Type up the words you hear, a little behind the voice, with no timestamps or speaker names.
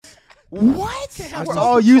What? We're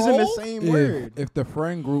all using the same word. If the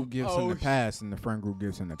friend group gives him the pass, and the friend group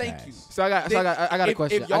gives him the pass. Thank you. So I got a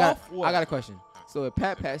question. I got a question. So if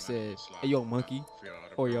Pat said, "Hey, yo, monkey,"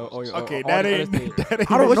 or yo, okay, that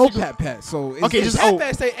ain't. I don't know Pat. So okay, just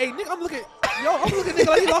Pat say, "Hey, nigga, I'm looking nigga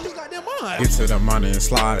like he lost his goddamn mind." Get to the money and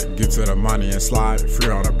slide. Get to the money and slide. Free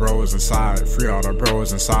all the bros inside. Free all the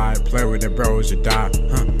bros inside. Play with the bros, you die.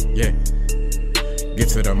 Yeah. Get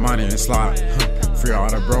to the money and slide. Free all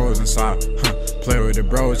the bros inside. Play with the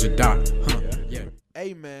bros, you die. Yeah.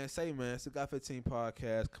 Hey man, it's the Got 15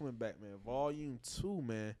 podcast coming back, man. Volume 2,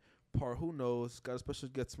 man. Part who knows. Got a special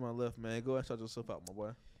guest to my left, man. Go ahead and shout yourself out, my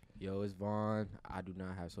boy. Yo, it's Vaughn. I do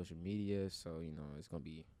not have social media, so it's gonna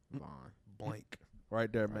be Vaughn. Blank.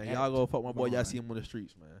 Right there, man. Y'all go fuck my boy. Y'all see him on the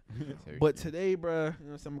streets, man. But today, bruh,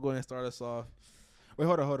 I'm gonna go ahead and start us off. Wait,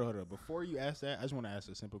 hold on. Before you ask that, I just want to ask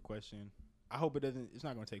a simple question. I hope it's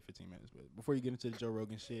not gonna take 15 minutes, but before you get into the Joe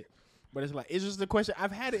Rogan shit, but it's just a question.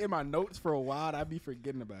 I've had it in my notes for a while, and I'd be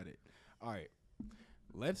forgetting about it. All right.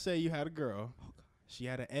 Let's say you had a girl. She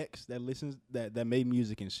had an ex that made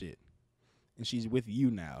music and shit, and she's with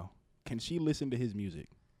you now. Can she listen to his music?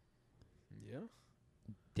 Yeah.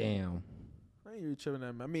 Damn. I ain't really tripping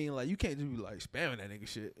that, man. I mean, like, you can't just be like spamming that nigga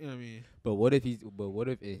shit. You know what I mean? But what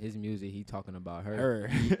if in his music he talking about her?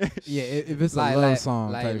 Yeah, if it's a love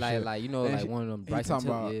song, like one of them. He talking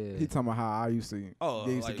about how I used to.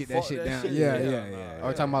 They used like to get that shit down. Shit. Yeah.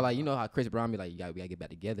 Or talking about how Chris Brown be like, we gotta get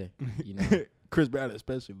back together. You know, Chris Brown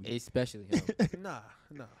especially him. Nah.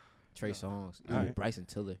 Trey Songz, Right. Bryson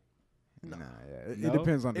Tiller. Nah, yeah. It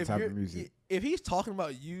depends on the type of music. If he's talking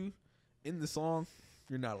about you in the song,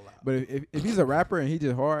 you're not allowed. But if he's a rapper and he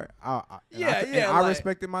just hard, I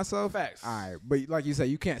respect it myself. Facts. All right, but like you said,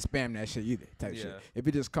 you can't spam that shit either. Type shit. If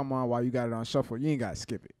it just come on while you got it on shuffle, you ain't gotta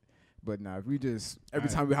skip it. But now, if we just every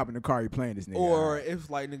time we hop in the car, you playing this nigga. Or if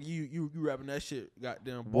like nigga, you rapping that shit,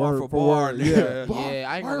 goddamn bar for bar. Yeah,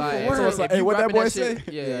 I ain't gonna lie. So it's like, hey, what that boy say?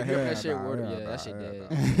 Yeah, you rapping that shit, that shit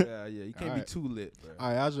dead. Yeah, you can't be too lit, bro. All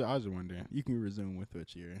right, I was just wondering. You can resume with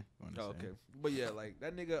what you're going to say. Okay, but yeah, like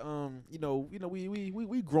that nigga,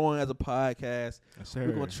 we growing as a podcast. Yes,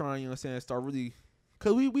 we're gonna try, you know what I'm saying, start really,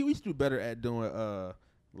 cause we used to do better at doing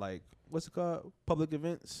like what's it called, public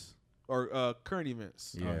events. Or current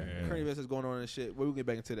events. Current events is going on and shit. We'll get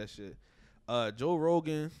back into that shit. Joe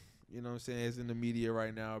Rogan, you know what I'm saying, is in the media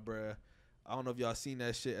right now, bruh. I don't know if y'all seen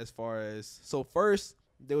that shit as far as... So first,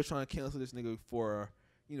 they were trying to cancel this nigga for,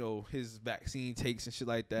 his vaccine takes and shit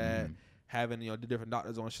like that. Having, the different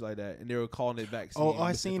doctors on shit like that. And they were calling it vaccine. Oh,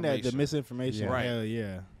 I seen that. The misinformation. Right. Hell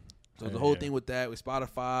yeah. So the whole thing with that, with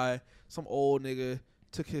Spotify, some old nigga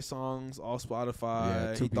took his songs off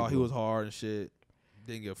Spotify. He thought he was hard and shit.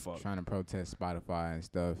 Didn't give a fuck. Trying to protest Spotify and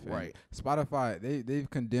stuff. Right. And Spotify, they've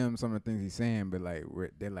condemned some of the things he's saying, but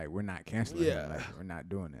we're not canceling it. Like, we're not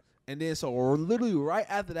doing it. And then so literally right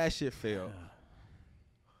after that shit failed,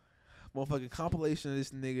 motherfucking compilation of this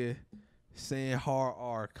nigga saying hard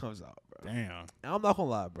R comes out, bro. Damn. And I'm not gonna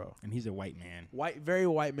lie, bro. And he's a white man. Very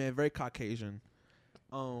white man, very Caucasian.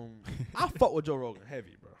 I fuck with Joe Rogan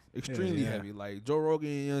heavy, bro. Extremely heavy. Like Joe Rogan,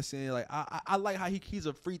 you know what I'm saying? Like I like how he's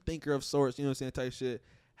a free thinker of sorts, you know what I'm saying, type shit.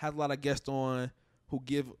 Has a lot of guests on who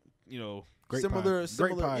give, great similar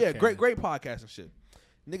podcast. great podcast and shit.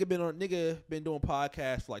 Nigga been doing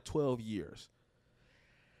podcasts for like 12 years.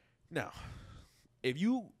 Now, if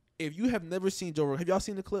you have never seen Joe Rogan, have y'all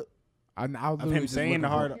seen the clip? Of him saying the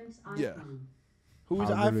hard. Yeah. Who's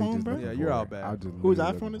the iPhone, bro? Yeah, you're out bad. Whose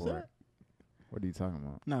iPhone is that? What are you talking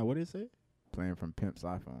about? Nah, what did it say? Playing from Pimp's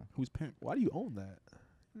iPhone. Who's Pimp? Why do you own that?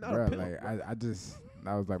 Not Bruh, a pimp. like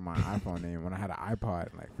that was like my iPhone name when I had an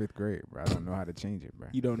iPod in like 5th grade, bro. I don't know how to change it, bro.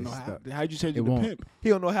 You don't know how? How'd you change it to Pimp? He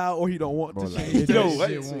don't know how, or he don't want to like, change it. it.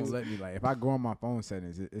 Shit won't let me. Like if I go on my phone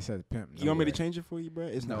settings, it says Pimp. You want me to change it for you, bro?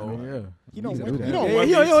 It's No. not. Yeah. You don't do want that. me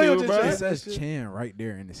to, bro. It says Chan right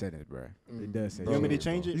there in the settings, bro. It does say. You want me to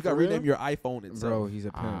change it? You got to rename your iPhone itself. Bro, he's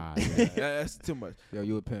a pimp. Yeah. That's too much. Yo,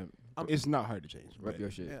 you a pimp. It's not hard to change. Rep your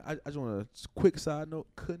shit. Yeah, I just want a quick side note.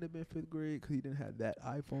 Couldn't have been 5th grade because he didn't have that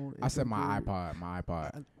iPhone. I said my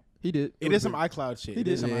iPod. He did. It is some iCloud shit. He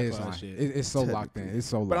did some It iCloud shit. It's so locked in. It's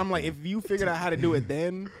so locked in. But I'm like, if you figured out how to do it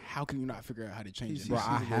then, how can you not figure out how to change it? Bro, I he's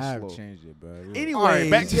a little have slow. changed it, bro. Anyway, Alright,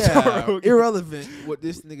 back to Joe Rogan. Irrelevant what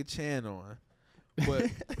this nigga Chan on. But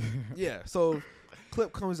yeah, so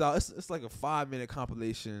clip comes out. It's like a 5-minute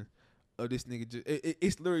compilation of this nigga.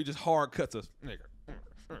 It's literally just hard cuts of nigga.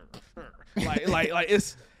 like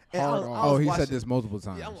it's hard. He said this multiple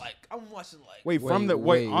times. Yeah, I'm watching like. Wait, on the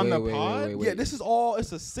pod? Yeah, this is all.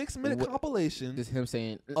 It's a 6-minute compilation. Just him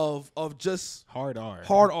saying of just hard R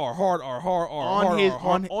on his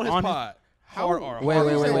pod. hard R.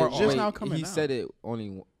 Wait. Just now coming He out. said it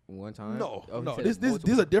only one time. No. He said it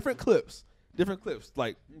These are different clips.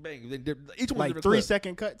 Like bang. Each one like different 3 clip.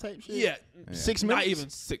 second cut type shit. Yeah. 6 Not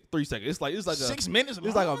minutes. even 3 seconds. It's like 6 minutes.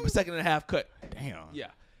 It's like a second and a half cut. Damn. Yeah.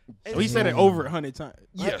 So he said it over 100 times.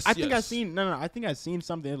 Yes, I think I yes. seen I think I seen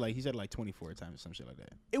something like he said like 24 times or some shit like that.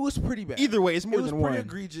 It was pretty bad. Either way, it's more it was than pretty one.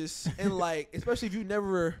 egregious, and like especially if you've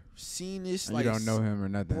never seen this, And like you don't know him or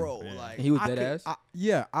nothing, bro. Yeah. Like He was I dead could-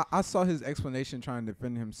 ass. I saw his explanation trying to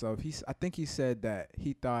defend himself. I think he said that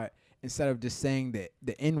he thought instead of just saying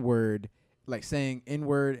the N word, like saying N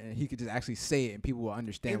word, and he could just actually say it and people will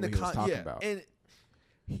understand in what the he was talking yeah, about. and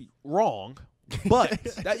he wrong, but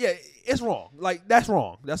it's wrong. Like that's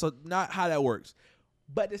wrong. That's not how that works.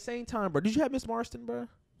 But at the same time, bro, did you have Miss Marston, bro?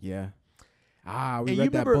 Yeah. We And read you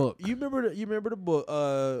that remember, book. You remember the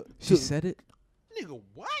book? She said it. Nigga,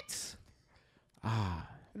 what? Ah.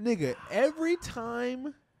 Nigga, every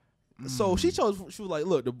time. So she was like,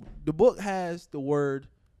 look, the book has the word,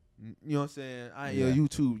 you know what I'm saying?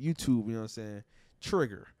 YouTube, you know what I'm saying?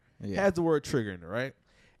 Trigger. Yeah. Has the word trigger in it, right?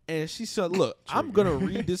 And she said, look, I'm going to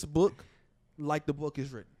read this book like the book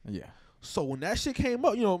is written. Yeah. So when that shit came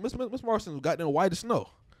up, you know, Miss Marston got them white as snow.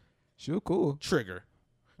 She was cool. Trigger.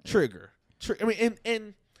 I mean,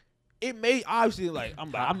 and it made obviously like I'm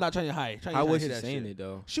not trying to hide. How was she she saying it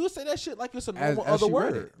though? She would say that shit like it's a As normal other she read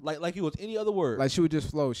word, it. like it was any other word. Like she would just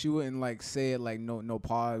flow. She wouldn't like say it like no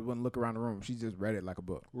pause. Wouldn't look around the room. She just read it like a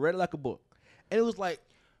book. Read it like a book, and it was like,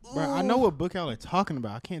 Bro, I know what book y'all are talking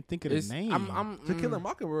about. I can't think of the name. To Kill a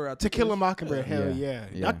Mockingbird. I To think Kill it a was- Mockingbird. Hell Yeah.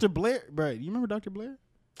 yeah. Dr. Blair, bro. You remember Dr. Blair?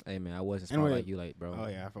 Hey man, I wasn't smart Anyway. like you, like bro. Oh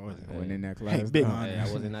yeah, I wasn't. I went in that Hey, class. big dog. man. Hey,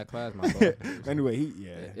 I was in that class, my bro. Anyway,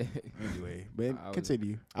 Anyway, but I was-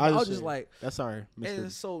 continue. I was just saying, like, that's sorry, Mr.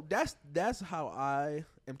 and so that's how I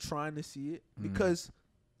am trying to see it because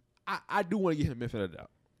I do want to give him the benefit of the doubt.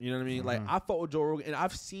 You know what I mean? Like I fought with Joe Rogan, and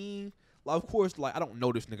I've seen, like, of course, like I don't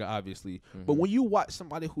know this nigga obviously, but when you watch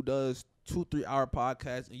somebody who does 2-3 hour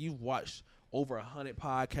podcasts and you've watched over 100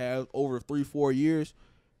 podcasts over 3-4 years,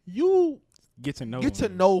 you get to know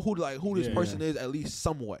who this Yeah. person is at least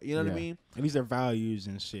somewhat. You know what I Yeah. mean? At least their values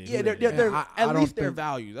and shit. Yeah, Who they're they- I at don't least their think-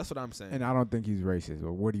 values. That's what I'm saying. And I don't think he's racist.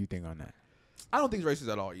 But what do you think on that? I don't think he's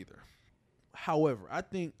racist at all either. However, I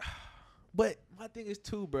think, but my thing is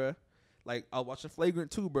too, bruh. Like I was watching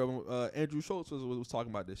Flagrant 2, bro. When, Andrew Schultz was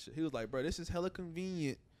talking about this shit. He was like, bro, this is hella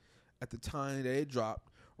convenient at the time that it dropped.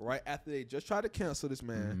 Right after they just tried to cancel this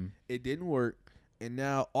man, it didn't work, and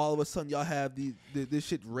now all of a sudden y'all have this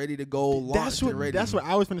shit ready to go. That's what ready. that's what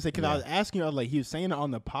I was gonna say because I was asking you. I was like, he was saying it on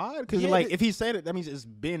the pod because Yeah, like th- if he said it, that means it's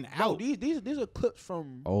been No, out. these are clips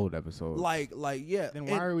from Old episode. like yeah. Then And-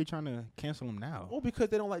 why are we trying to cancel him now? Well, because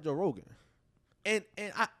they don't like Joe Rogan, and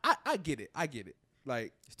I get it.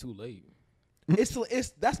 Like It's too late. it's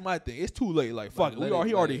that's my thing. It's too late. Like fuck,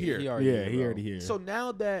 he already here. He bro. already here. So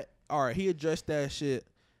now that he addressed that shit.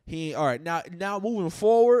 He all right now moving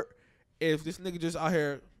forward. If this nigga just out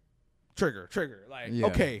here trigger like Yeah.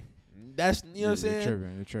 okay, that's you know what I'm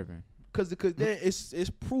saying. You're tripping. Because then it's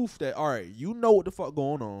proof that all right, you know what the fuck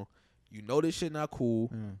going on. You know this shit not cool,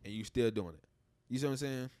 and you still doing it. You see what I'm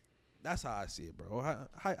saying? That's how I see it, bro.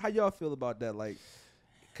 How y'all feel about that? Like,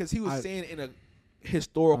 because he was saying in a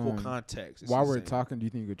historical context. While we're talking, do you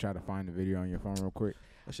think you could try to find the video on your phone real quick?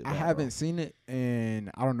 I haven't seen it, and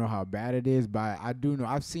I don't know how bad it is, but I do know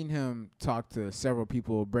I've seen him talk to several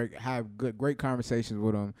people, have great conversations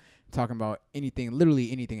with him, talking about anything, literally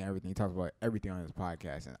anything, everything. He talks about everything on his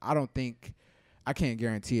podcast, and I can't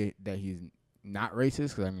guarantee it that he's not racist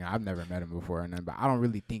because I mean I've never met him before, but I don't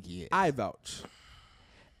really think he is. I vouch,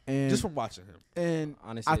 and just from watching him. And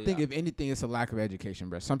Honestly, I think if anything, it's a lack of education,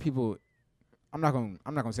 bro. Some people, I'm not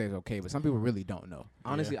gonna say it's okay, but some people really don't know.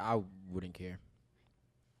 Honestly, I wouldn't care.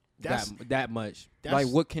 That's That much. that's-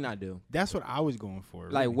 Like, what can I do? that's what I was going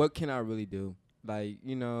for. Like, really. what can I really do? Like,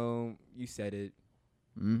 you said it.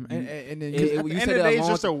 And then At You the said end of it the day, a it's long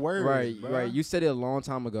just a word, right, bro. right. You said it a long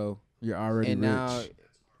time ago, you're already and rich. now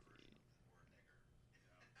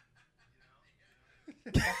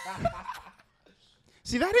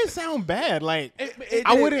See, that didn't sound bad. Like It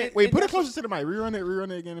I did, wouldn't. and- wait, and put it that's closer to the mic.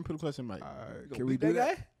 Rerun it again, and put it closer to the mic. Can we do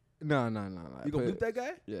that? guy? no. You gonna beat that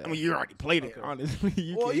guy? Yeah. I mean, you already played it. Okay. Honestly,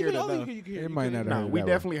 you Well, can hear you it can enough. you can hear It you might can not hear have No, it we that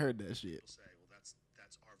way. definitely heard that shit. say, well,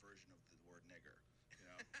 that's our version of the word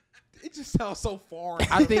nigger. It just sounds so foreign.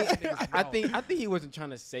 I think he wasn't trying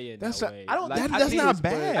to say it That's that a- way. I don't- Like, that- I that's think not it's-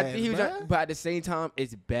 bad, I think he was, bruh. but at the same time,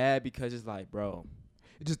 it's bad because it's like, bro,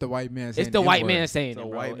 It's just the white man saying It's the white N-word. man saying it,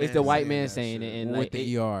 bro. It's the white man saying it. And with like,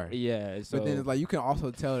 the ER. Yeah. So But then it's like you can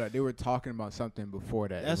also tell that they were talking about something before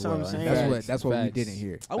that. That's as what I'm well. saying. That's what we Facts. didn't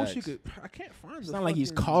hear. I wish you could. I can't find. It's not like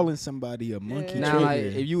he's calling somebody a monkey. now, trigger. like,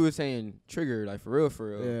 if you were saying trigger, like for real,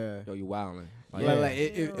 Yeah. yo, you wilding. Like, Yeah, like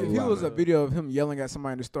if it was a video of him yelling at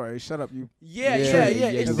somebody in the store, hey, shut up, you. Yeah.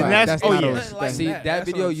 It's It's like, like, that's not oh, a yeah. respect. See, that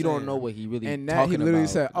video, what I'm you don't saying. know what he really And that talking he literally about.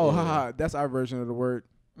 said, "Oh, Yeah. haha, that's our version of the word."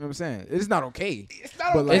 You know what I'm saying? It's not okay. It's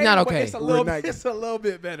not But okay. like- It's not but okay. It's a We're little. not- It's a little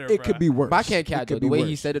bit better. It could be worse. But I can't It catch could the be way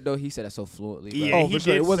he worse. said it though. He said that so fluently. Bro. Yeah, Oh, he for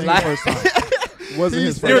sure. did It wasn't say his that. first time. Wasn't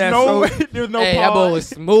his There's first no, time. there's no Hey, that boy pause. was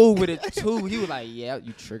smooth with it too. He was like, "Yeah,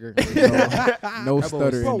 you trigger." No That boy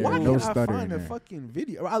stutter Bro, in why there. No can't I stutter in find the there. fucking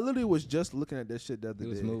video? I literally was just looking at that shit the other He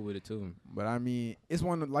was day. smooth with it too. But I mean, it's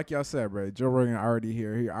one like y'all said, bro. Joe Rogan already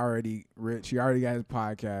here. He already rich. He already got his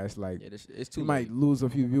podcast. Like Yeah, it's he too might late. lose a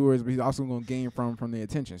few viewers, but he's also gonna gain from the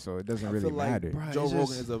attention. So it doesn't I really feel like matter. Bruh, Joe it's Rogan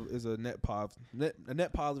just- is a net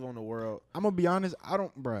positive on the world. I'm gonna be honest. I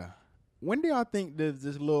don't, bruh. When do y'all think this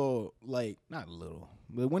little, like, not little,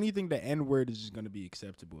 but when do you think the N word is just gonna be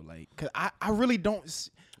acceptable? Like, cause I really don't.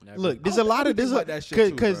 Never. Look, there's a lot of think there's about that shit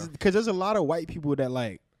too, cause there's a lot of white people that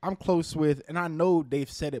like I'm close with, and I know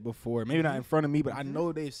they've said it before. Maybe not in front of me, but I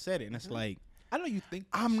know they've said it, and it's like I know you think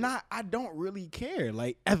that I'm shit. not. I don't really care.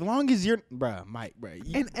 Like as long as you're, bruh, Mike, bruh.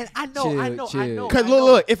 And I know, Chill, I know. chill. Cause I know.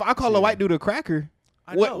 look, if I call a Chill. white dude a cracker,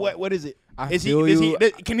 I know. what is it? I Is he? feel Is you. he?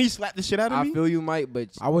 Can he slap the shit out of I me? feel you, Mike, but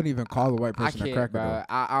I wouldn't even call a white I person a can't, cracker. bro. Though.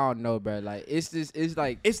 I don't know, bro. Like it's just, it's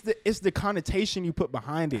like It's the connotation you put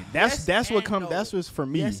behind it. That's Yes what and comes. no. That's what's for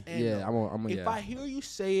me. Yes and yeah. no. I'm If yeah. I hear you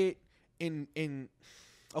say it in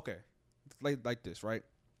okay, like this, right?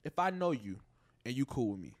 If I know you and you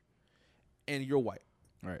cool with me and you're white,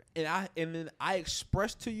 Right. and then I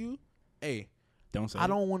express to you, hey, Don't say. I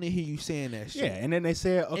don't want to hear you saying that shit. Yeah, and then they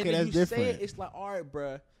say, And okay, then that's you different. Say it, it's like, all right,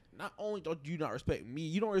 bruh. Not only don't you not respect me,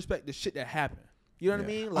 you don't respect the shit that happened. You know what I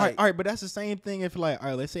mean? all Like, right, but that's the same thing. If like, all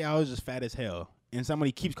right, let's say I was just fat as hell, and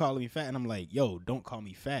somebody keeps calling me fat, and I'm like, yo, don't call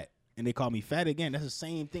me fat, and they call me fat again. That's the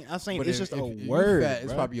same thing. I'm saying But it's if- just a if you word. fat,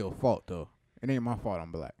 it's bruh. probably your fault though. It ain't my fault.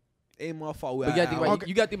 I'm black. ain't my fault. But you gotta think about okay.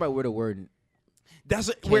 you gotta think about where the word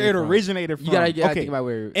That's came where it from. originated from. you gotta okay. think about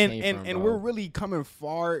where it and came and from, and bro. we're really coming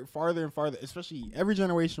farther and farther, especially every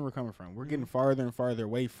generation we're coming from. We're getting farther and farther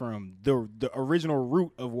away from the original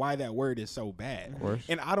root of why that word is so bad. Of course.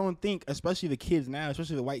 And I don't think, especially the kids now,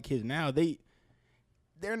 especially the white kids now, they're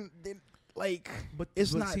like, But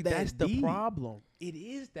it's but not see, that that's the deep. problem. It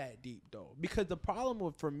is that deep though, because the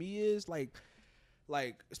problem for me is like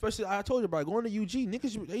especially I told you about going to UG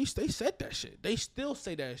niggas. They said that shit. They still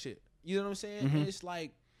say that shit. You know what I'm saying? And it's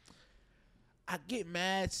like I get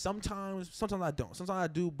mad sometimes. Sometimes I don't. Sometimes I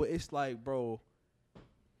do. But it's like, bro,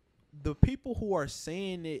 the people who are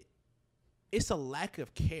saying it, it's a lack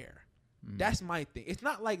of care. That's my thing. It's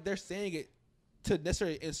not like they're saying it to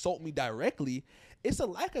necessarily insult me directly. It's a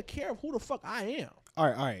lack of care of who the fuck I am. All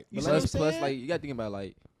right. You But see what I'm plus, saying? like you gotta think about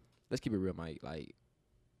like, let's keep it real, Mike. Like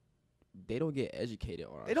they don't get educated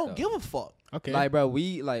on. Our They don't stuff. give a fuck. okay. Like, bro,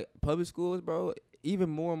 we like public schools, bro. Even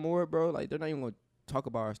more and more, bro. Like they're not even gonna talk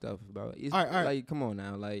about our stuff, bro. It's, All right. like, come on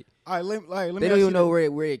now, like all right. Let they me don't ask even you know this.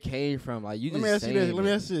 where it came from. Like you Let just me ask you this. saying Let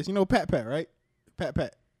me it. ask you this. You know Pat, right?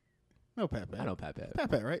 Pat. No Pat. I know Pat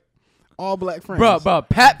Pat. Pat, right? All black friends. Bro,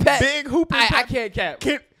 Pat. Big hooper. I can't cap.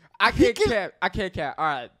 Can't- I can't cap. All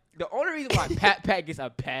right. The only reason why Pat gets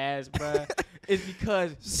a pass, bro, is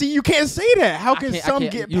because See, you can't say that. How I can can't- I some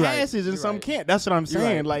can't. get You're right. passes and You're some right. can't? That's what I'm You're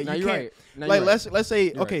saying. right. Like No, you you're can't. right. No, Like you're let's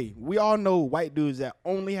say You're okay, we all know white dudes that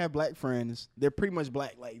only have black friends. They're pretty much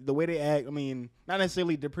black. Like the way they act. I mean, not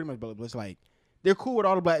necessarily they're pretty much black, but it's like they're cool with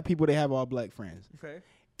all the black people. They have all black friends. Okay.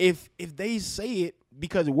 If they say it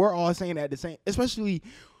because we're all saying that at the same, especially.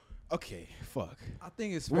 Okay, fuck. I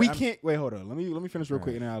think it's We can't wait. Hold on. Let me finish real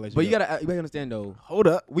quick and then I'll let you. But you go. gotta understand though. hold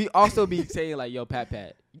up. We also be saying like, yo, Pat.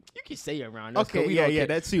 You can say it around us. 'cause Okay, we yeah, don't yeah, care.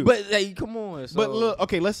 that too. But like, come on. So, But look,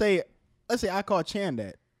 okay, let's say I call Chan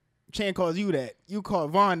that. Chan calls you that. You call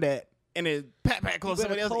Vaughn that. And then Pat calls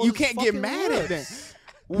better somebody else. close You his can't get fucking mad at them. lips.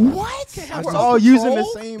 What? have We're self-control. all using the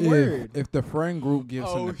same word. If the friend group gives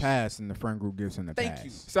him Oh, the pass, and the friend group gives him the Thank pass. you.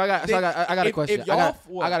 So I got a If- question. if y'all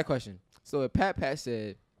I got a question. So if Pat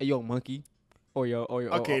said, "Hey, yo, monkey," or your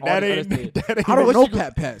Okay, or that all the ain't. other shit, That ain't I don't what know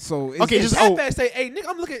you- Pat, so it's, Okay, it's, just Pat oh, Pat say, hey, nigga,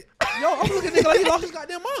 I'm looking nigga like he lost his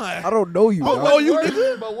goddamn mind. I don't know you. Oh, dog. no, you Worse-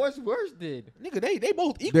 nigga. But what's worse did? Nigga, they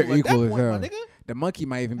both equal They're at equal that as point, hell. my nigga. The monkey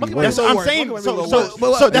might even be Monkey worse. That's what I'm Worse. saying. Monkey So, might be so,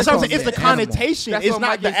 worse. so that's what I'm They saying. It's the call him an animal. connotation. That's It's what not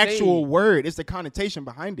Mike the is actual saying. word. It's the connotation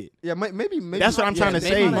behind it. Yeah, maybe. That's what I'm trying to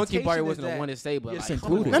maybe say. Monkey probably Connotation wasn't is the that- one to say, but It's like,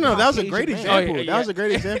 included. No, that was a Caucasian great man. example. Oh, yeah, That was yeah. a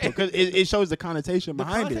great example because it shows the connotation The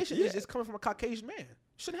behind connotation it. is coming from a Caucasian man.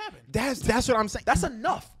 Shouldn't happen. That's what I'm saying. That's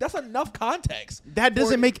enough. That's enough context. That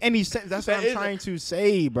doesn't make any sense. That's what I'm trying to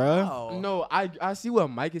say, bro. Oh. No, I see what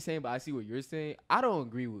Mike is saying, but I see what you're saying. I don't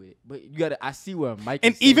agree with it, but you gotta. I see where Mike.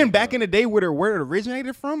 And is saying, even back bro. in the day where it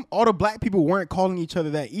originated from, all the black people weren't calling each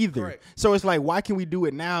other that either. Correct. So it's like, why can we do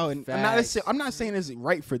it now? And Facts. I'm not saying it's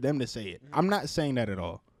right for them to say it. I'm not saying that at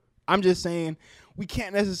all. I'm just saying we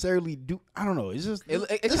can't necessarily do. I don't know. It's just It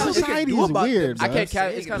this kinda- society it can is do about weird. them. I bro. can't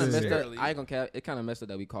cap. It's kind of messed up. necessarily. I ain't gonna cap. It kind of messed up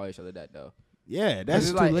that we call each other that though. Yeah, that's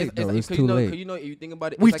It's too late, though. It's too late. Cause you know, if you think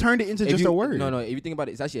about it, We've it's turned it into if just you- a word. No, if you think about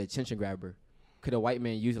it, it's actually a attention grabber. Could a white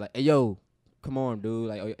man use it like, hey yo, come on, dude,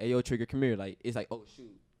 like, hey yo, Trigger, come here, like, it's like, oh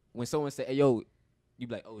shoot. When someone say, hey yo, you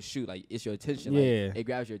be like, oh shoot, like it's your attention, like, Yeah. it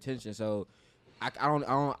grabs your attention. So I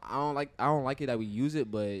don't like it that we use it,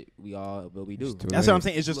 but we do. That's what I'm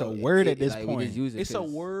saying. It's just a Look, word at this like, point. We just use it. It's a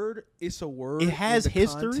 'cause- word. It's a word. It has in the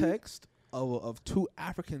history. Context of two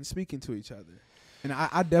Africans speaking to each other. And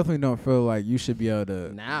I definitely don't feel like you should be able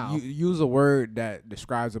to Now. use a word that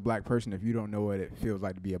describes a black person if you don't know what it feels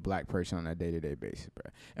like to be a black person on a day-to-day basis,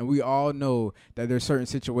 bro. And we all know that there's certain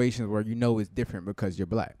situations where you know it's different because you're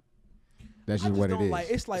black. That's just what it is.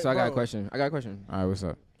 It's like, So I got a bro, question. All right, what's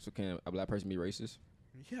up? So can a black person be racist?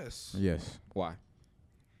 Yes, Yes. Why?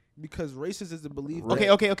 because racist is the belief.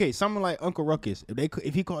 Okay. Someone like Uncle Ruckus,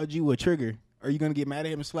 if he called you a trigger, are you gonna get mad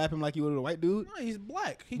at him and slap him like you would a white dude? No, he's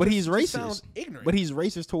black. But just- he's just racist. Sounds ignorant. But he's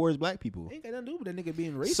racist towards black people. ain't got nothing to do with that nigga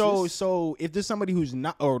being racist. So if there's somebody who's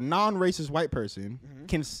not or non-racist white person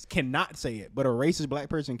cannot say it, but a racist black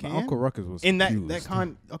person can. Uncle Ruckus was in that confused.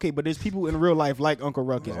 okay, but there's people in real life like Uncle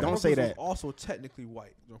Ruckus. Uncle Don't Ruckus say was that. Also, technically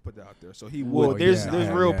white. Don't put that out there. So he Well, would. there's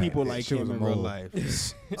yeah, real yeah. people Yeah, like she was him a in real mole. life.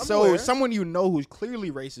 I'm So aware. someone you know who's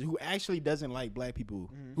clearly racist, who actually doesn't like black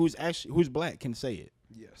people, who's black can say it.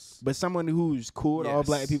 Yes. But someone who's cool with all Yes.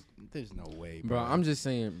 black people, there's no way, Bro, I'm just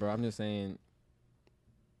saying,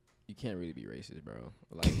 you can't really be racist, bro.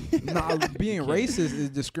 Like, Nah, being You can't. racist is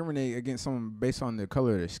discriminating against someone based on the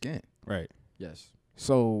color of their skin. right. yes.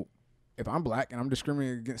 So if I'm black and I'm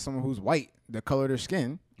discriminating against someone who's white, the color of their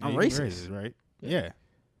skin, I'm Yeah, racist. you're right? Yeah.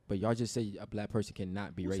 But y'all just say a black person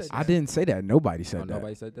cannot be Who said racist. I didn't say that. Nobody said Oh, that.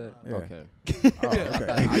 nobody said that? Yeah. Okay. Okay.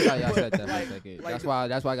 I thought y'all said that for a Like- second. like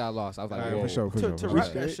That's why I got lost. I was like, Alright, whoa. for sure. To for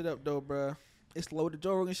wrap sure. that shit up though, bro. It's low. The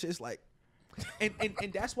Joe Rogan shit is like, and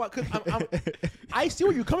that's why. Cause I see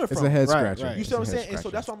where you're coming from. It's a head Right, scratcher. right. You see what I'm It's a head saying? And so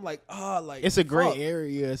scratcher. that's why I'm like, It's a gray fuck.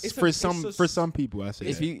 area It's for a- some it's a- for some people. I say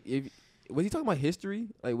If that. he was he talking about history?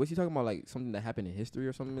 Like, was he talking about like something that happened in history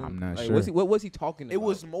or something? I'm not like, sure. What was he talking about? It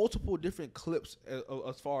was multiple different clips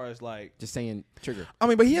as far as like. just saying trigger. I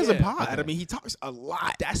mean, but he has a Yeah. pod. Okay. I mean, he talks a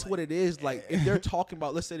lot. That's what it is. Like if they're talking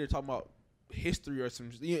about, let's say they're talking about history or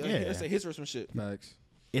some. Yeah. Let's say history or some shit. Facts.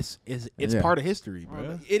 It's Yeah. part of history,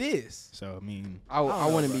 bro. It is. So I mean, I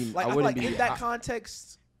wouldn't be. Like, I I feel wouldn't like be. in that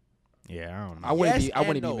context. yeah, I don't know. I wouldn't Yes be. I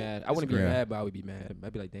wouldn't and be no. mad. I wouldn't be Yeah. mad, but I would be mad.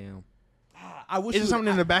 I'd be like, damn. I wish It's you- something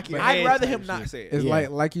in the back of your I'd head rather type him not shit. say it. It's Yeah.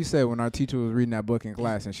 like you said when our teacher was reading that book in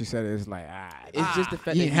class and she said it's like It's just the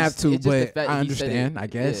fact you that didn't have to, it's just the but fact I that he said understand. it. I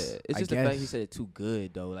guess. Yeah, it's I just the fact he guess. said it too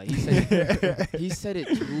good though. Like he said, he said it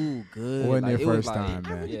too good. Wasn't like, it it was first like, time, I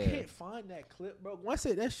man. really Yeah. can't find that clip, bro. When I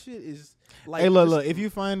say that shit is like, Hey, look, just- if you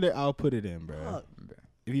find it, I'll put it in, bro. fuck,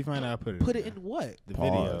 If you find it, I'll put it. put it bro. in what? the Pause.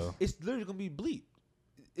 video. It's literally gonna be bleep.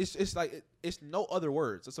 It's like it's no other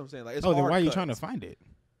words. That's what I'm saying. Like, it's Oh, then hard why are you cuts. trying to find it?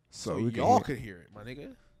 So we can y'all hear- could hear it, my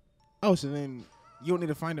nigga. Oh, so then you don't need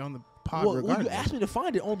to find it on the pod. Well, regardless. you asked me to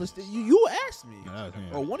find it on the. You asked me, No, that was him.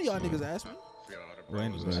 or one of y'all niggas asked me. Well,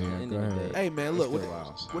 anyway. Yeah, End go of the ahead. day. Hey man, look. It's still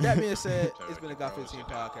wild. With that being said, it's been a Got 15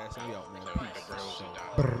 podcast, and we out, man.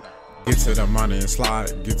 Peace. Get to the money and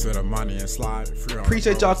slide. Get to the money and slide. Free on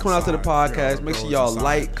Appreciate the y'all bros coming out to the inside. Free on podcast. the Make sure bros y'all inside.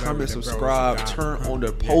 like, Play comment, with the bros subscribe, and die. turn on the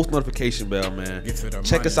Yeah. post notification bell, man. Get to the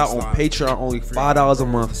Check money us out and on slide. Patreon, only Free on $5 the a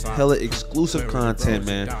bros month. inside. Hella exclusive Play with the content, bros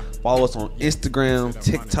man. and die. Follow us on Instagram,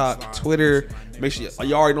 TikTok, Twitter. Make sure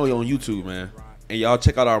y'all already know you're on YouTube, man. And y'all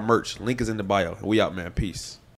check out our merch. Link is in the bio. We out, man. Peace.